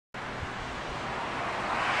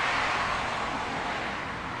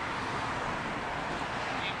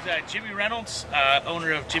Jimmy Reynolds,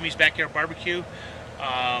 owner of Jimmy's Backyard Barbecue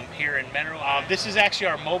here in Mineral. This is actually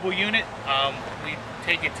our mobile unit. We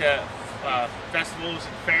take it to festivals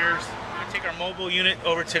and fairs. We take our mobile unit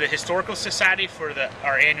over to the Historical Society for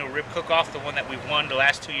our annual rib cook-off, the one that we've won the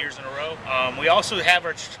last 2 years in a row. We also have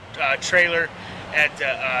our trailer at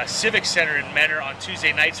the Civic Center in Menor on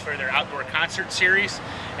Tuesday nights for their outdoor concert series,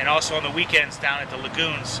 and also on the weekends down at the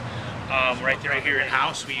lagoons. Right here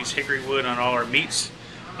in-house. We use hickory wood on all our meats,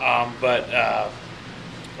 but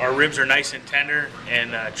our ribs are nice and tender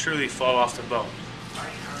and truly fall off the bone.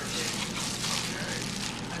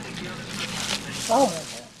 Oh.